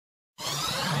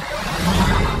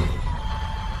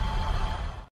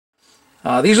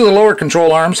These are the lower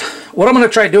control arms. What I'm going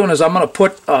to try doing is I'm going to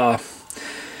put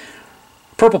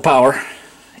purple power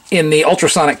in the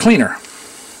ultrasonic cleaner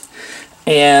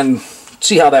and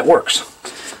see how that works.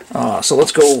 So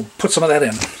let's go put some of that in.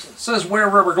 It says wear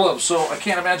rubber gloves, so I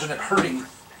can't imagine it hurting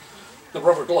the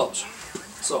rubber gloves.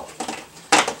 So,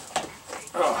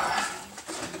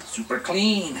 super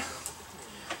clean.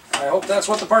 I hope that's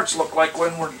what the parts look like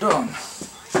when we're done.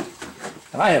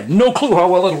 And I have no clue how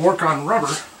well it'll work on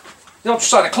rubber. The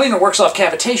ultrasonic cleaner works off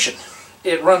cavitation.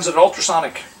 It runs at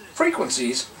ultrasonic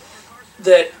frequencies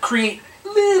that create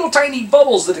little tiny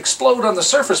bubbles that explode on the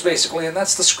surface, basically, and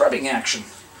that's the scrubbing action.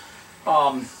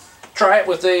 Try it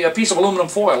with a piece of aluminum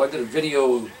foil. I did a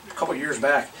video a couple years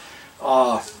back.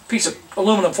 Piece of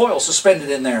aluminum foil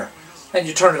suspended in there, and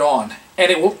you turn it on,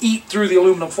 and it will eat through the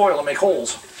aluminum foil and make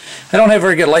holes. I don't have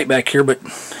very good light back here, but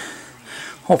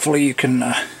hopefully you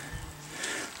can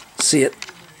see it.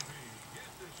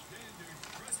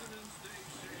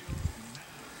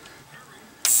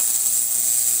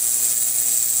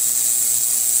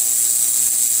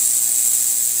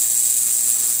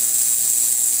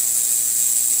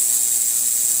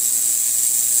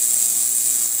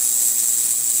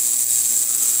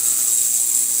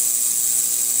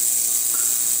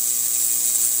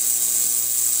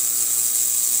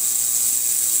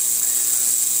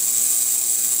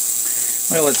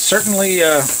 Well, it's certainly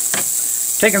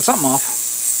taking something off.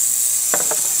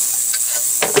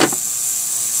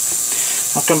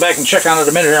 I'll come back and check on it in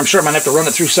a minute here. I'm sure I'm going to have to run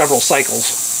it through several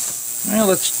cycles. Well,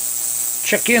 let's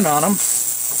check in on them.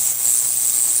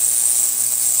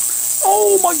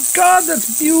 Oh my God,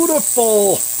 that's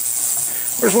beautiful!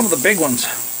 Where's one of the big ones?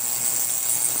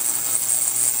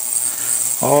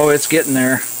 Oh, it's getting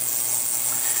there.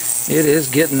 It is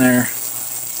getting there.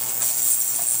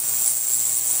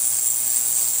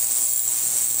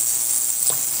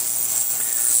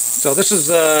 So this is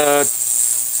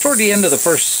toward the end of the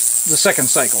second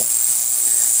cycle.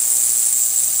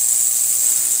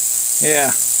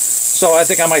 Yeah, so I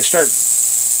think I might start,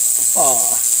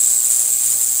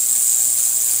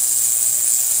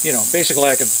 you know, basically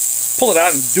I could pull it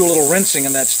out and do a little rinsing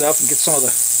and that stuff and get some of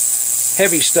the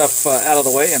heavy stuff out of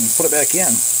the way and put it back in.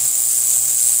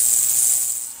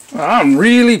 I'm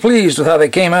really pleased with how they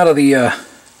came out of the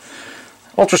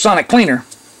ultrasonic cleaner.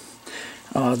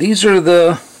 These are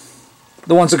the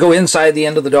ones that go inside the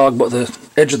end of the dog, the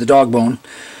edge of the dog bone,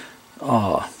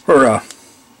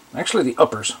 actually the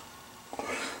uppers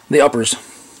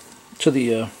to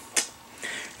the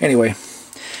anyway.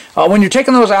 When you're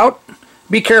taking those out,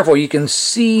 be careful. You can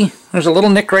see there's a little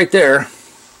nick right there.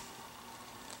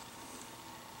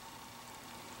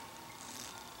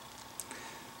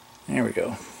 There we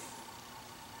go.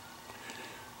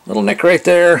 Little nick right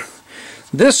there.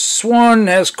 This one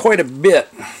has quite a bit.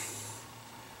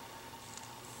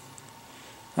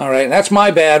 Alright, that's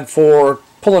my bad for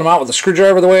pulling them out with a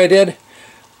screwdriver the way I did.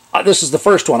 This is the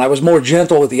first one. I was more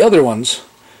gentle with the other ones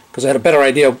because I had a better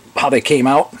idea of how they came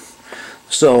out.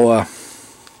 So,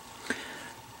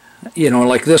 you know,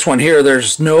 like this one here,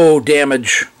 there's no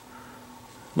damage.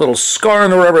 Little scar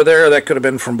in the rubber there. That could have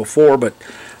been from before, but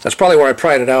that's probably where I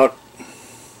pried it out.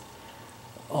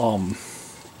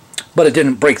 But it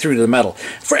didn't break through to the metal.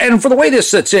 And for the way this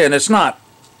sits in, it's not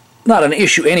an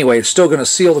issue anyway. It's still going to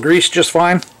seal the grease just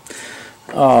fine.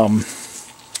 I'm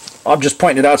just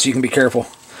pointing it out so you can be careful.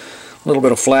 A little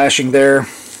bit of flashing there.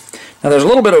 Now there's a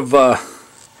little bit of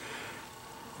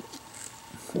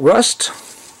rust.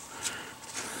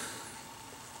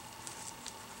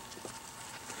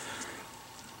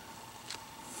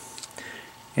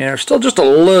 Yeah, there's still just a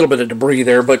little bit of debris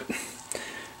there, but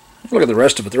look at the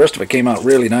rest of it. The rest of it came out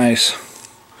really nice.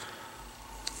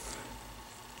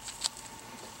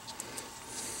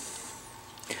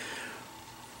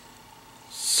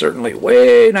 Certainly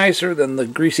way nicer than the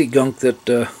greasy gunk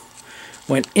that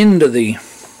went into the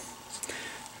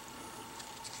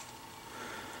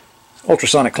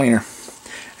ultrasonic cleaner.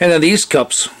 And then these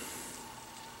cups,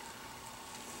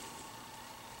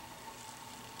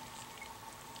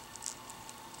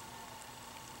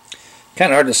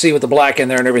 kind of hard to see with the black in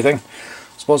there and everything.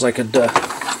 Suppose I could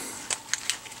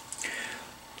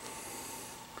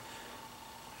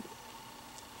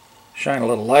shine a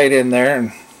little light in there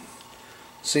and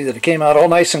see that it came out all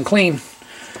nice and clean.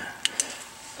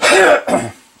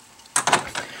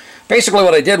 Basically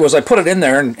what I did was I put it in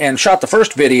there and shot the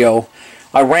first video.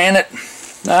 I ran it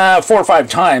 4 or 5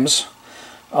 times,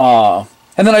 and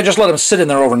then I just let them sit in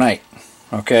there overnight.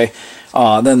 Okay.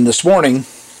 Then this morning, in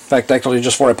fact, actually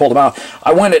just before I pulled them out,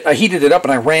 I heated it up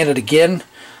and I ran it again,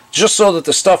 just so that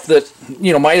the stuff that,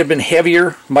 you know, might have been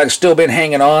heavier, might have still been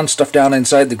hanging on, stuff down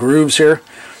inside the grooves here,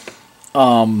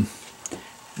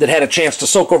 that had a chance to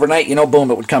soak overnight, you know, boom,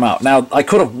 it would come out. Now, I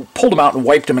could have pulled them out and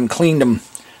wiped them and cleaned them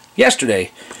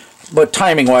yesterday, but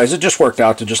timing-wise, it just worked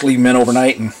out to just leave them in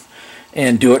overnight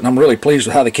and do it, and I'm really pleased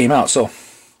with how they came out. So